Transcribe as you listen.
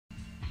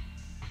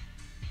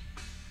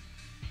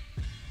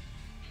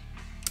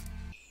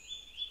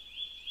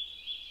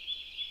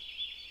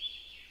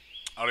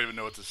I don't even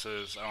know what this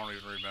is. I don't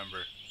even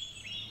remember.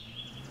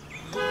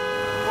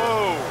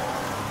 Whoa!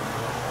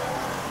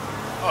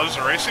 Oh, this is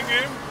a racing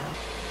game?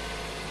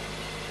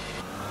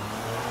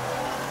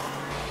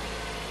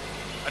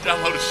 I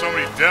downloaded so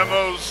many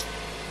demos.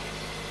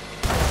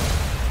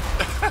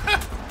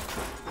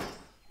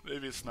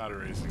 Maybe it's not a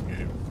racing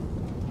game.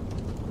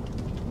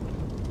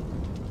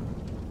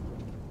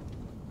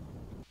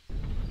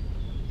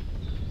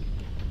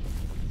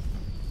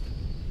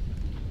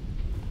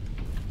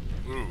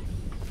 Ooh.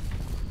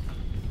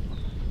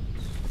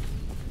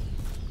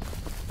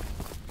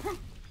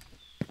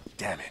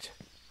 Damn it.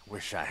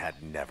 Wish I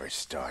had never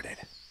started.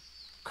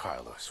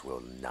 Carlos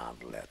will not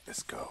let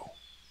this go.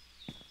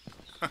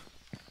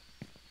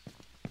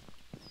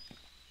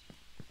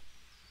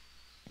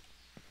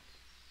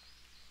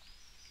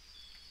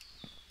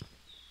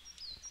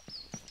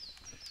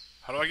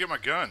 How do I get my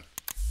gun?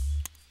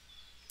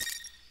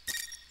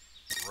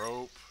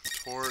 Rope,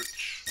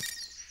 torch.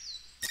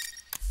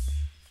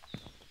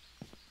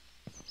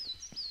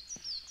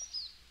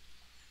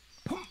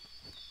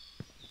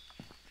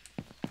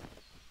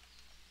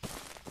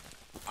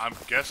 I'm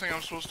guessing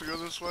I'm supposed to go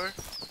this way.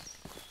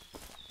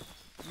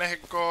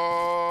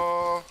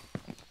 Mexico.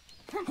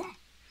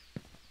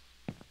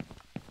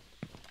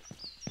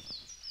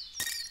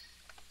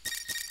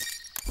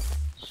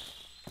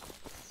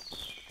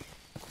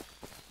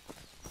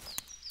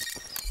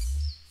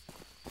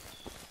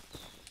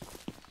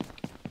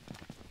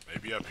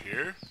 Maybe up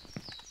here?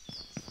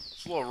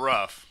 It's a little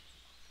rough.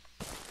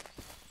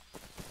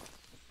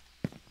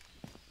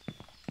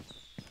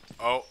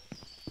 Oh.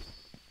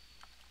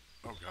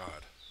 Oh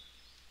God.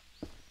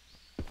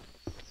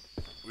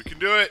 We can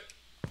do it.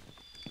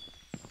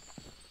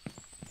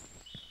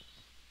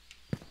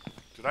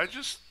 Did I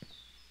just...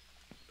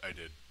 I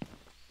did.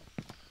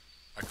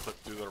 I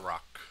clipped through the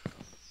rock.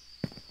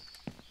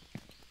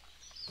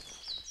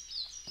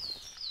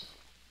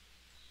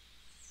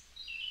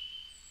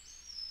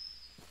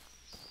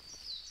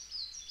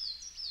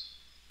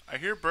 I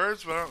hear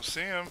birds, but I don't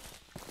see them.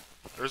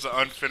 There's an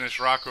unfinished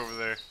rock over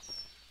there.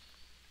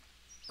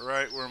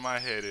 Right where my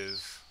head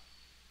is.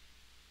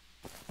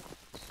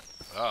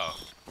 Oh.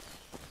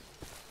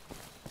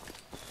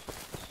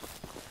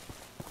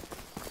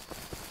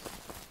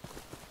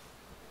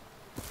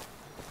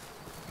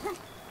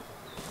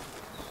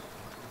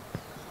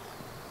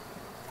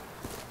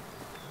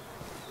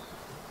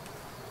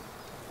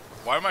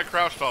 Why am I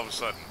crouched all of a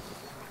sudden?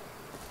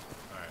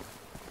 Alright.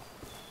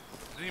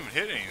 Didn't even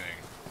hit anything.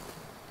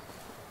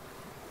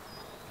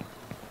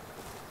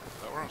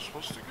 Is that where I'm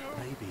supposed to go?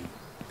 Maybe.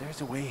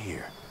 There's a way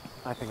here.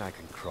 I think I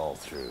can crawl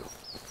through.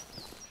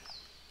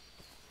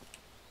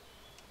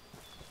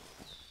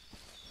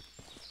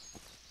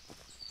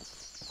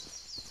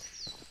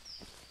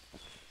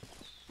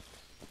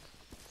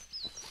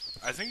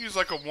 I think he's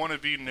like a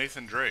wannabe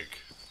Nathan Drake.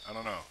 I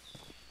don't know.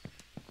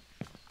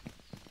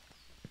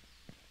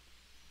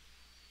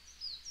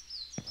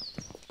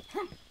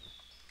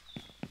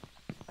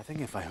 I think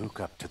if I hook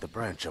up to the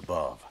branch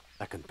above,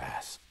 I can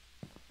pass.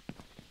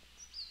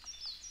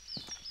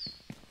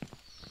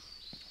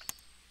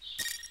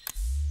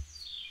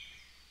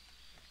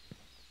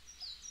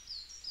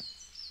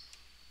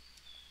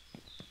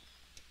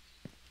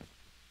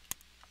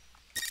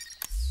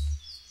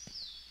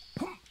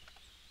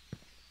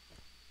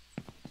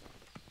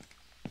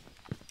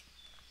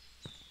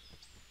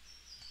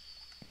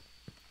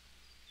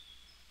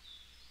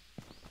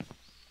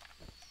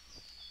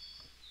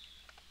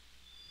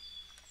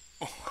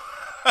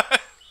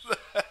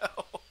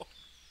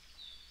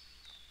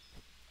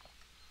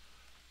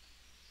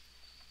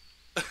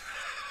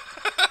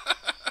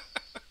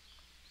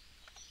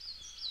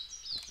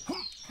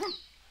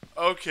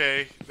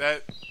 Okay,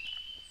 that...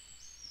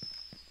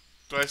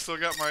 Do I still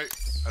got my...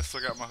 I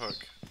still got my hook.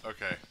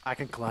 Okay. I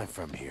can climb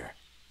from here.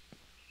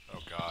 Oh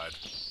God.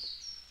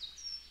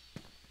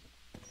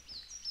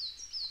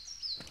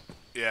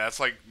 Yeah, it's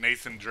like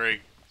Nathan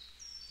Drake,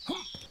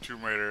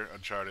 Tomb Raider,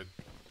 Uncharted.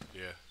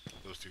 Yeah,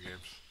 those two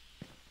games.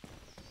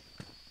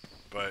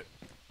 But...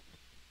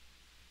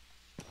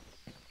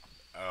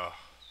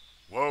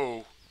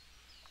 Whoa.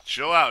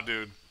 Chill out,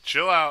 dude.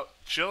 Chill out.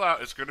 Chill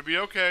out. It's gonna be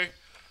okay.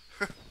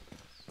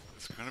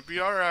 It's gonna be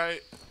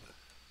alright.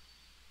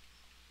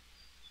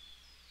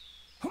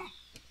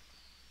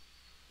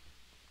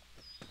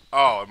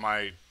 Oh, am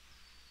I...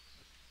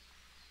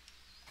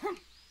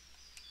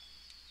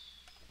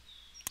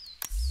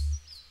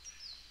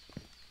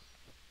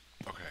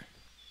 Okay.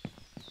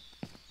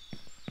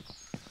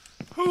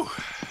 Whew.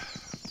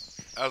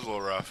 That was a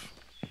little rough.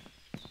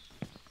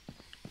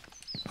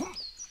 I'm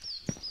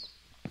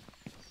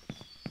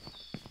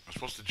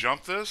supposed to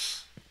jump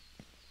this?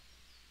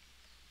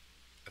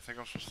 I think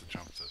I'm supposed to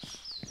jump this.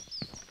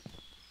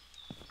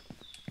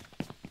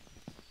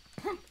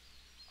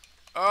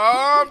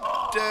 Oh, I'm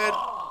dead.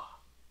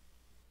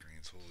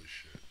 Greens, holy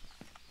shit.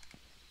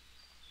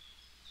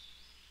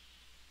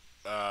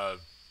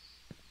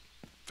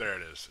 There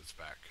it is. It's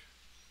back.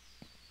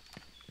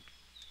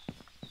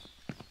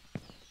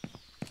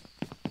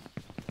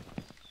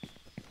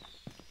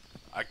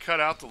 I cut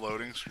out the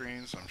loading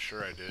screens. I'm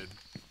sure I did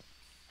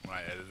when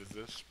I edited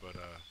this, but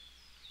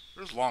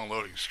there's long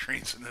loading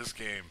screens in this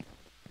game.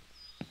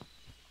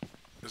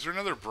 Is there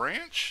another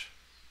branch?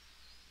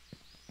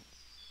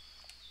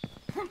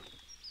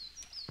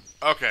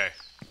 Okay.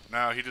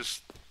 No, he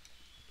just...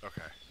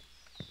 Okay.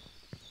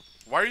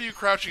 Why are you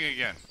crouching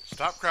again?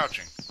 Stop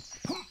crouching.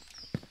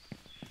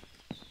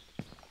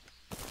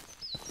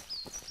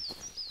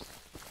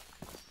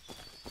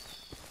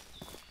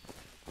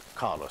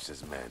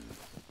 Carlos's men.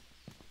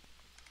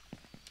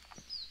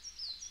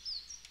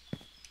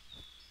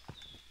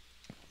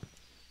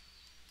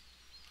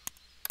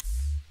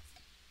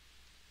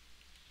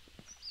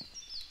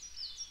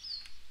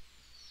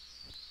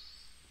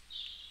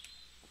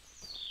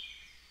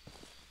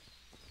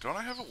 Don't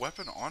I have a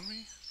weapon on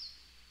me?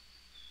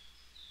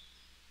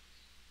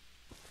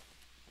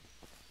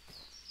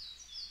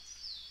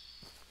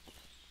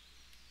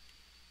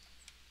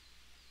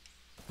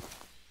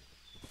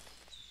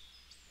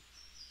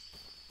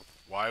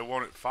 Why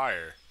won't it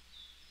fire?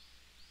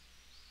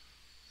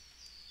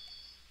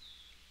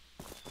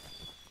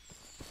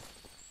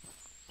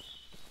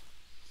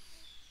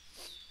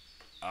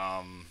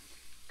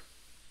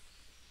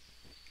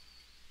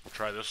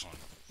 Try this one.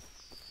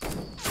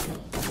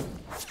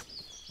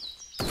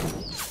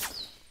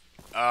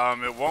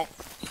 It won't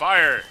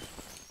fire.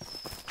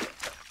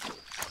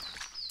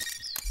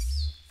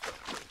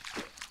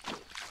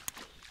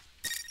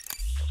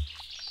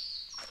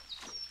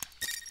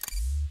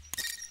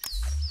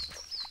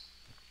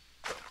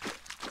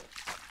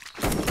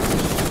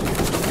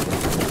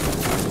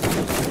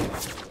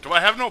 Do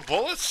I have no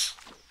bullets?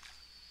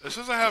 This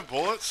says I have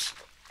bullets.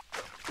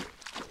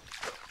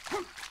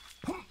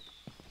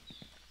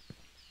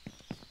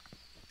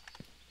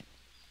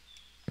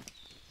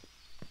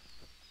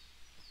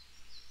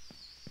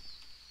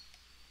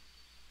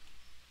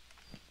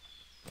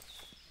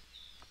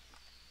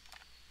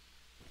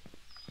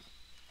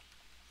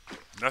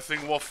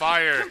 Nothing will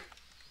fire.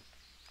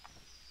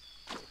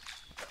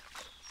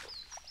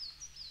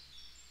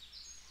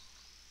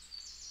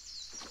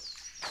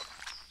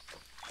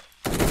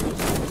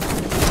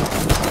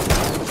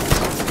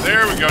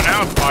 There we go,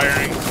 now it's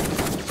firing.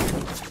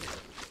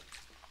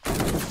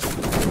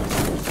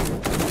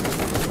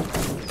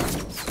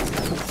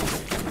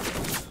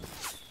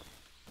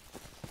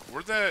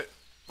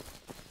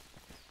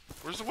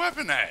 Where's the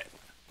weapon at?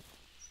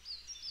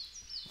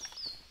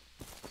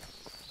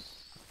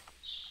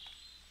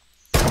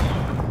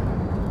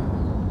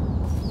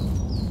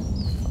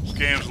 This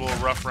game's a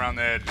little rough around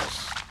the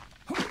edges.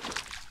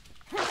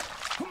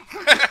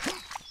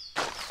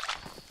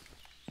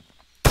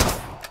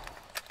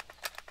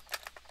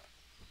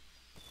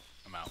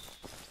 I'm out.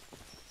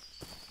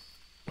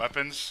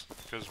 Weapons,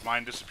 because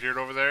mine disappeared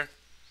over there.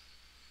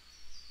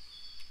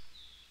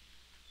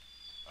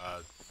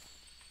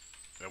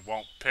 It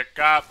won't pick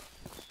up.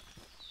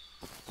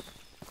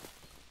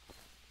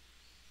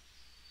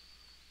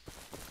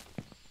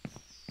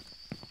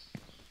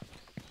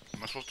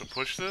 Am I supposed to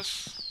push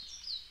this?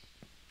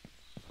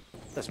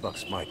 This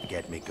box might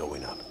get me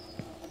going up.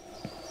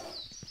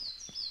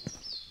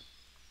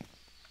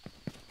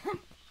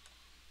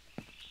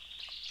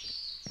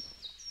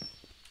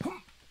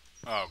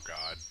 Oh,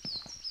 God.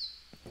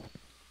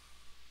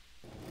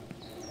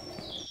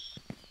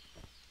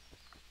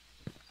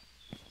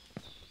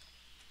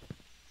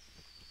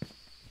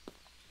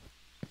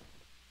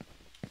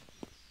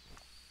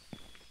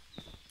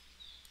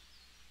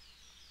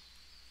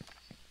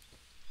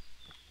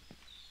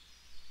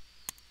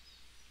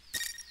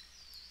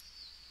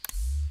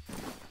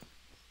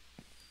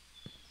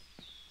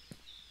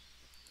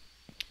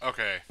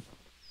 Okay.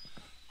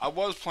 I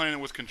was playing it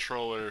with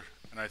controller,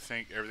 and I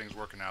think everything's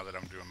working now that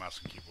I'm doing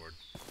mouse and keyboard.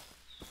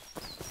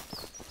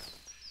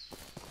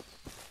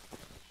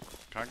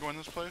 Can I go in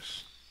this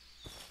place?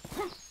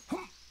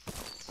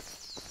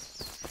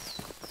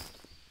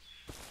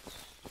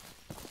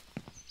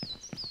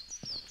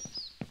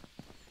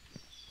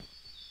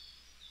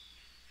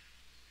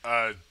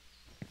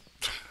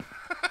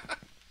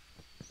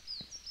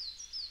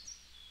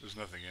 There's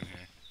nothing in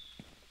here.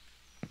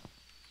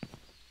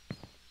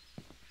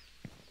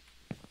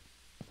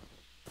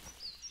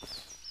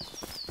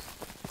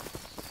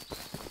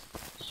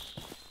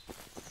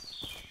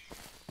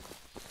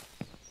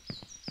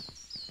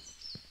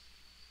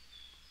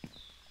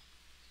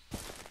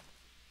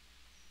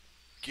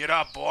 Get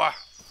up, boy. I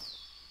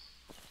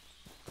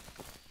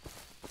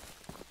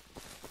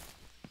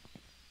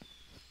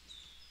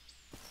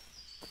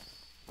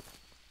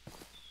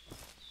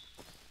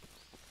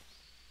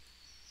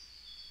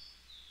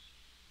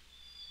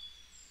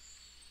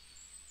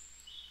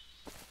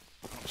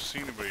don't see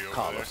anybody over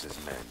Carlos's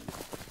men.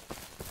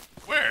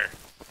 Where?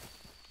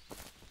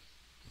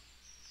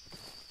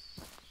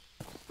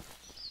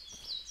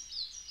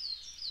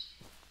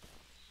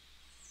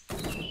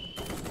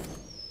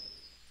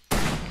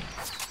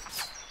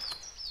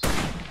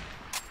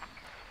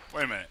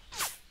 Wait a minute.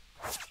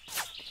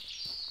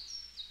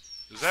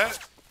 Is that...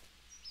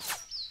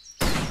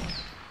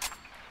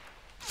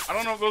 I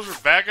don't know if those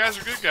are bad guys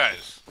or good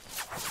guys.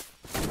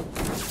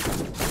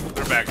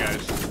 bad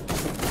guys.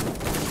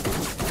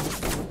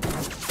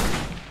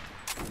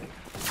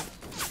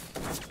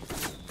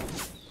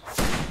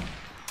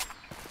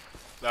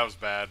 That was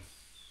bad.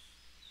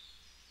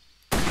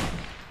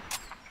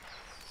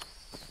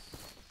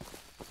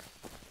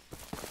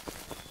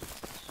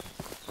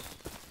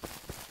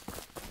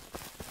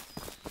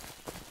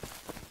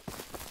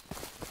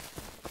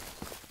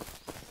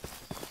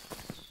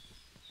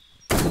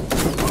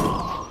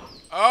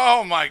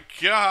 Oh my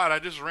god, I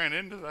just ran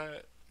into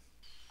that.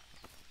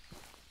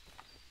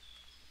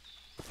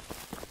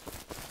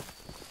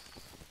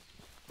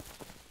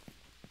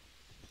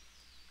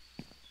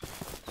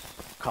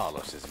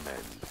 Carlos's men.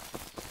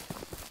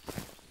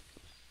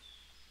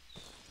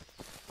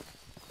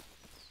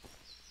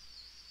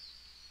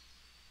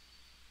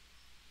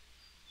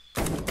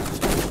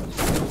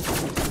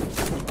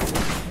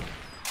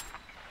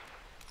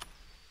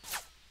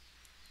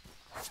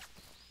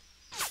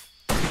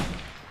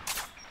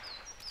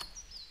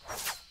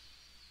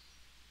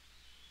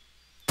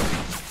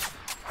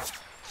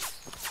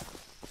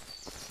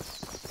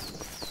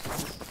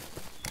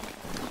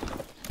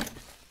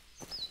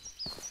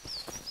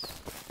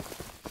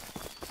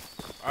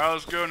 Alright,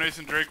 let's go,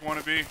 Nathan Drake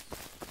wannabe.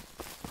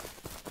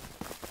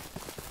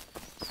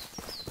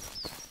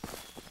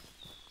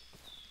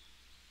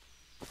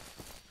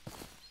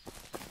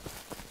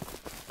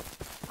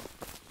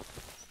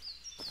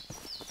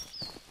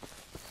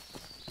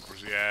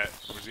 Where's he at?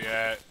 Where's he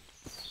at?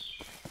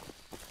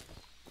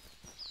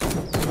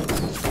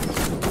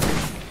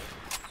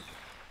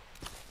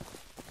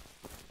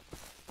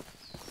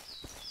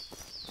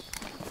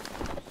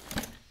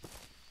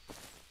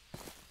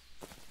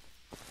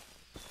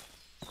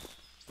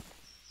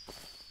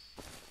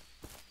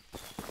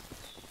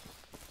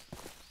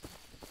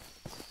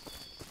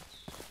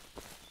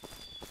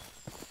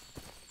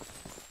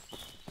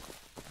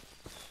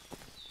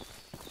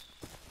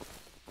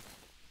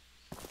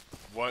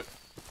 What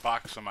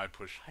box am I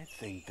pushing? I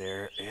think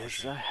there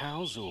is a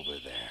house over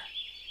there.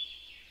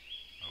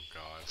 Oh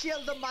god.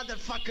 Kill the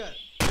motherfucker!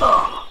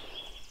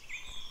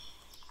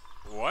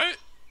 What?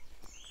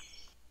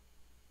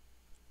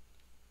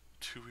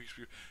 2 weeks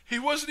before. He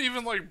wasn't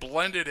even like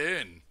blended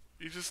in.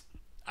 He's just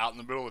out in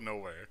the middle of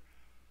nowhere.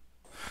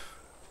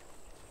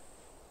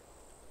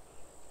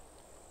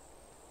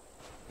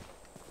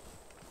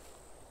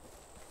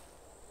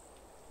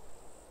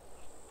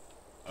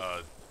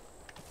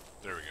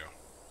 There we go.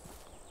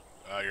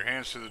 Your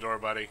hands to the door,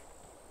 buddy.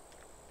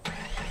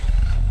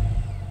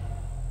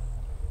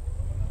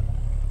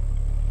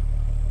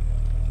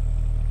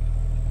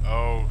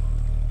 Oh.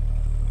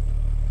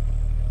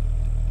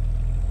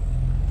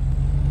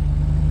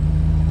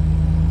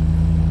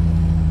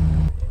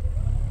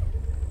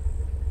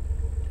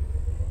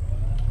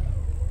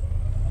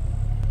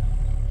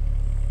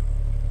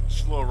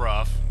 It's a little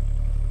rough.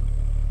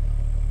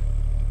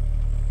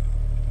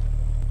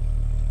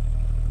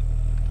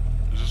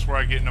 Is this where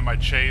I get into my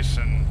chase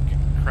and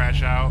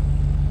crash out?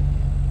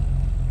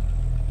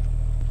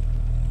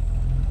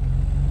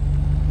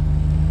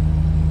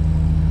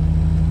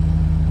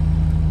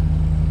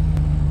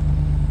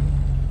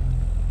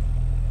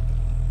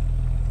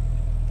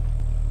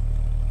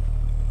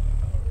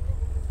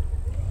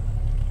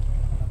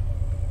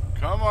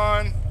 Come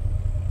on.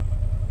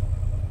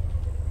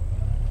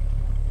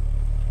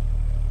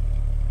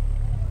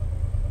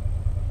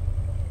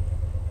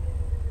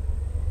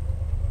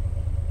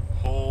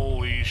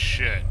 Holy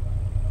shit.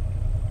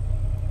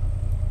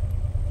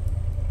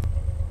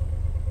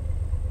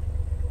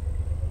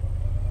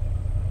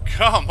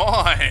 Come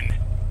on!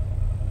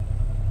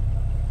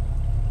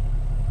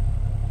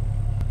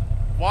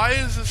 Why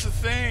is this a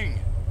thing?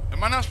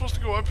 Am I not supposed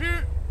to go up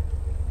here?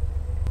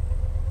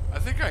 I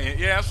think I am.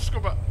 Yeah, let's go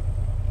back.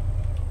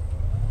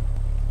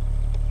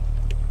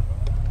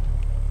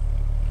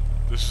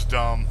 This is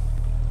dumb.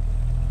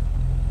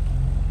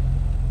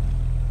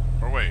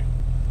 Or wait.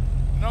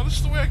 No, this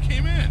is the way I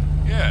came in.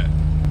 Yeah.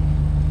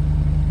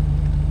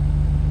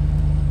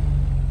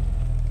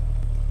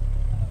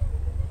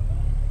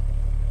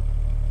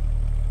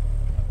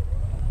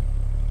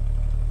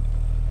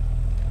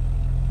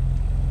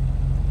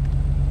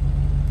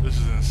 This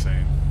is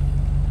insane.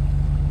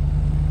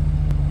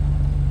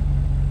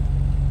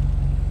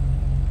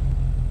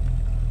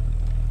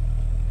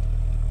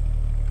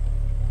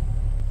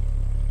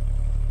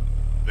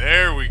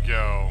 There we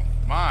go.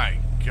 My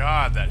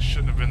God, that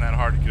shouldn't have been that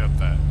hard to get up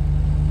that.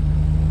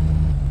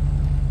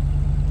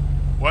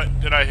 What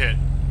did I hit?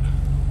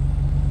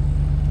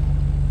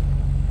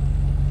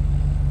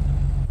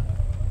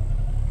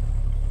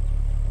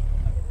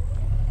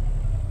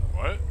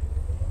 What?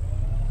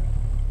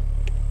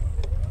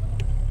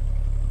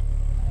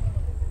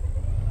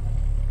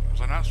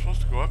 Was I not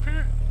supposed to go up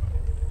here?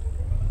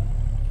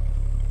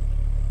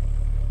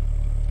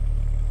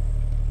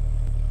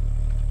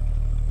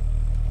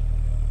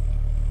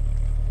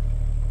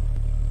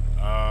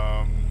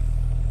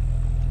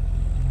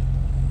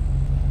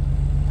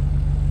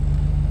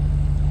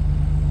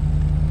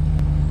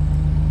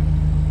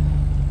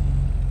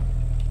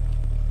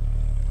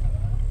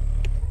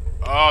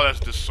 Oh,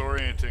 that's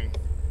disorienting.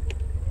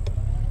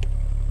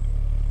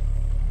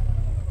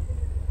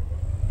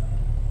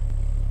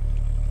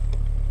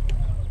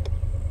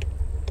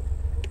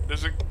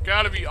 Does it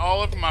gotta be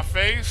all up in my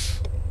face?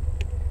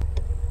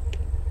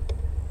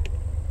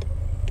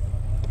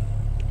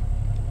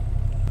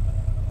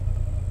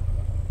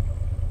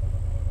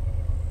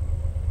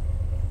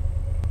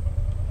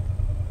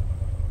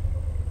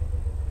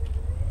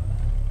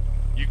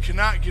 You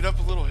cannot get up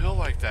a little hill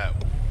like that.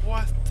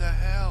 What the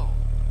hell?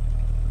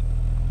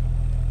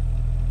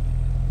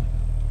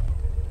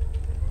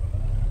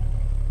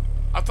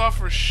 I thought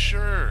for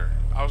sure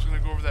I was gonna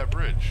go over that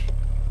bridge.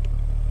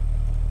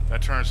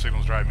 That turn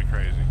signal's driving me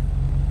crazy.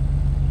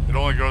 It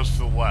only goes to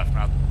the left,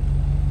 not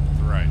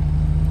the right.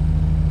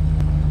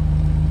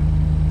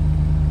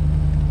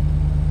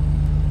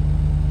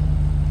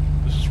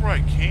 This is where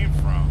I came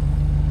from.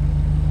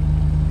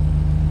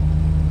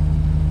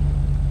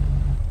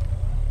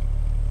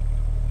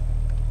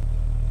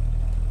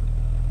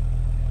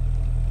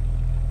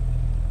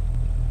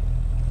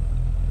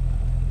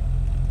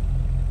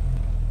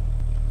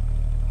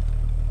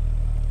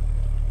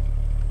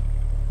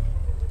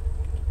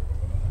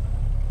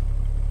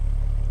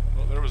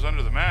 Was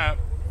under the map.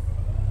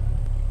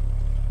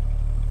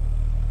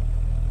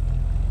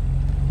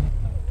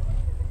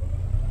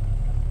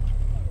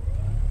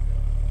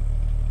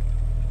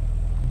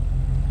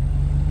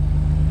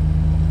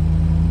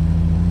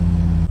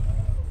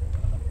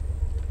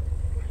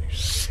 Are you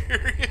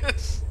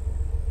serious?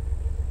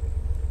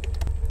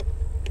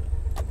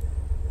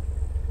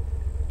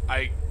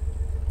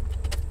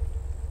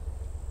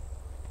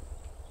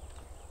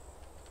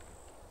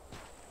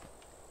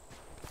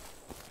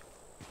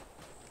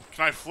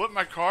 Can I flip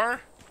my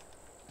car?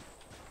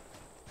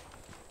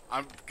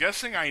 I'm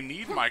guessing I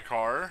need my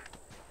car.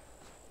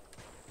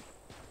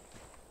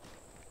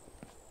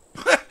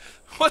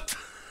 What the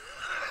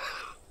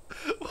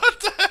what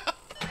the hell?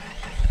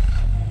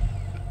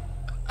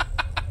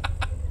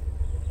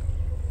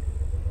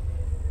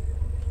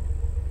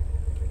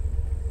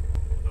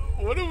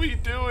 What are we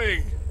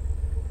doing?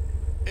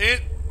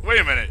 Wait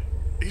a minute.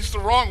 He's the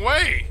wrong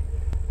way.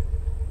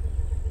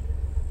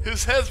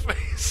 His head's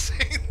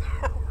facing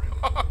the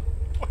wrong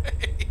way.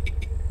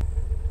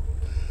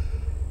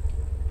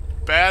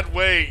 Bad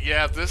way.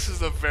 Yeah, this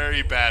is a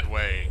very bad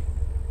way.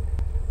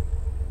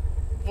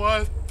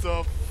 What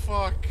the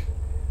fuck?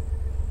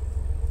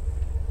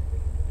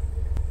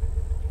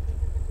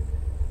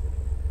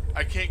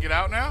 I can't get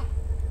out now?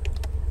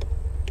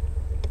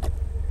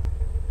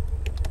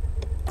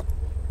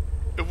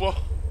 It will.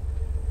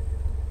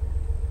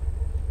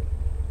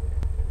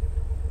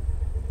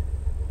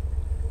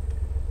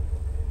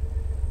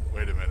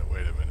 Wait a minute,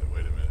 wait a minute,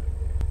 wait a minute.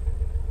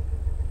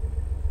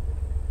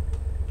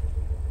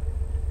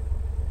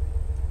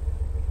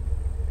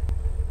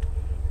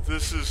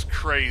 This is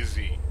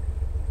crazy.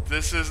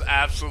 This is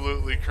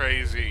absolutely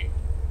crazy.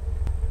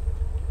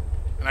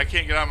 And I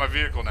can't get out of my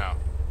vehicle now.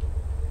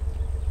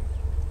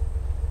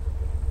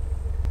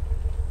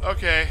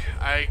 Okay,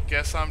 I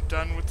guess I'm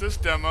done with this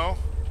demo.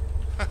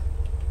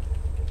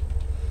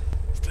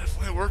 It's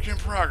definitely a work in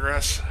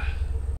progress.